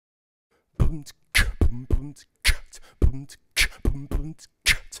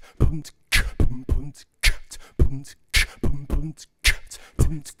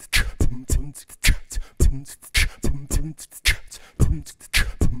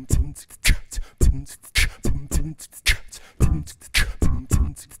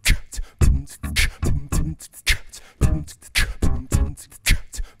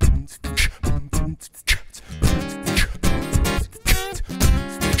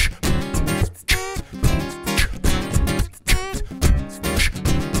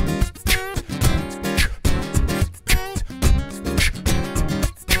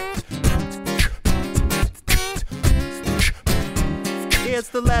It's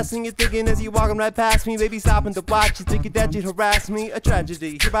the last thing you're thinking as you're walking right past me. Baby, stopping to watch you, thinking that you'd harass me. A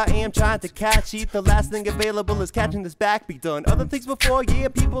tragedy, here I am trying to catch you. The last thing available is catching this backbeat. Done other things before, yeah,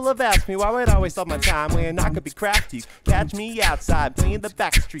 people have asked me why would I waste all my time when I could be crafty. Catch me outside, playing the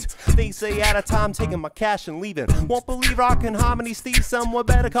back streets. They say out of time, taking my cash and leaving. Won't believe rockin' harmony, Steve. Someone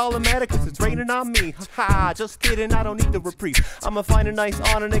better call a medic, cause it's raining on me. Ha, just kidding, I don't need the reprieve. I'ma find a nice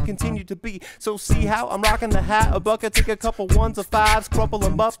honor and continue to be. So see how I'm rocking the hat, a bucket, take a couple ones or fives, crumple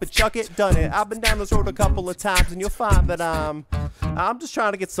them up and chuck it, done it. I've been down this road a couple of times and you'll find that I'm just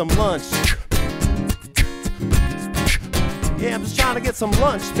trying to get some lunch. Yeah, I'm just trying to get some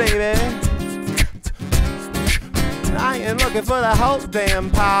lunch, baby. I ain't looking for the whole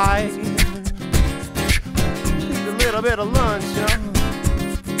damn pie. Need a little bit of lunch, you know.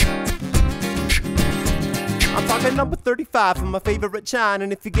 I'm talking number 35 from my favorite chine.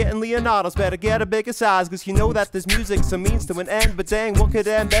 And if you're getting Leonardo's, better get a bigger size, cause you know that this music's a means to an end. But dang, what could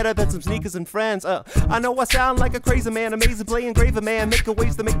end better than some sneakers and friends? I know I sound like a crazy man, amazing playing graver man, making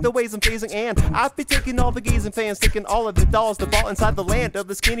waves to make the waves I'm phasing. And I've been taking all the gays and fans, taking all of the dolls that bought inside the land of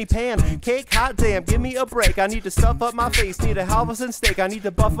the skinny pan. Cake, hot damn, give me a break. I need to stuff up my face, need a Halverson steak. I need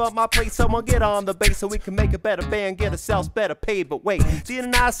to buff up my plate, someone get on the bass so we can make a better band, get ourselves better paid. But wait,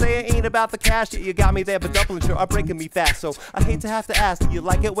 didn't I say it ain't about the cash? Yeah, you got me there, but doubling sure are breaking me fast. So I hate to have to ask, do you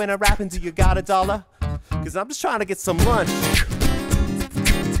like it when I rap and do you got a dollar? Cause I'm just trying to get some lunch.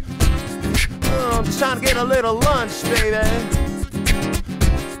 I'm just trying to get a little lunch, baby.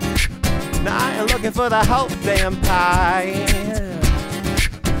 Now I ain't looking for the whole damn pie.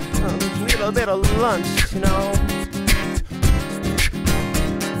 A little bit of lunch, you know.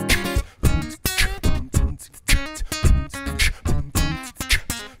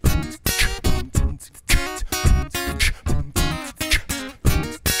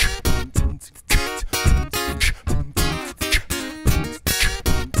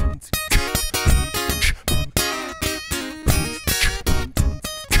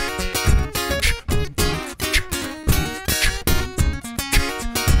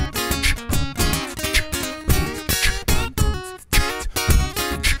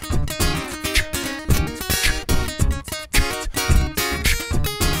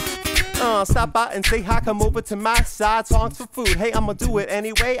 Stop by and say hi, come over to my side. Songs for food, hey, I'ma do it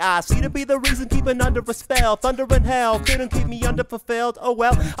anyway. I see to be the reason keeping under a spell. Thunder and hell couldn't keep me underfulfilled. Oh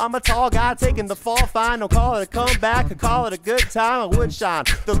well, I'm a tall guy taking the fall fine. Don't call it a comeback, I call it a good time. I would shine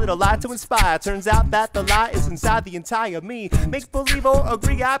the little light to inspire. Turns out that the light is inside the entire me. Make believe or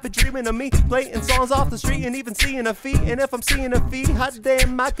agree, I've been dreaming of me playing songs off the street and even seeing a fee. And if I'm seeing a fee, hot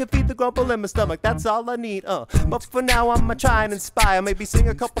damn, I could feed the grumble in my stomach. That's all I need. But for now, I'ma try and inspire. Maybe sing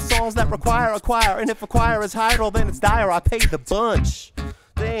a couple songs that require a choir, and if a choir is hired, well then it's dire, I pay the bunch.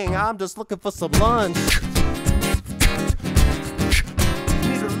 Dang, I'm just looking for some lunch.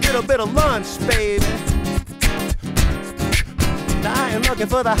 Need a little bit of lunch, baby. I ain't looking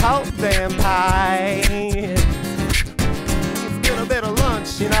for the whole damn pie. Need a little bit of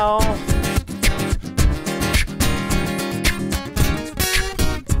lunch, you know.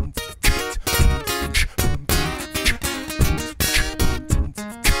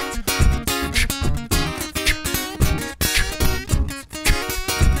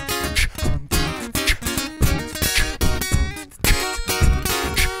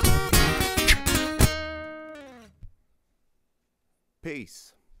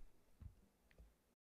 Peace.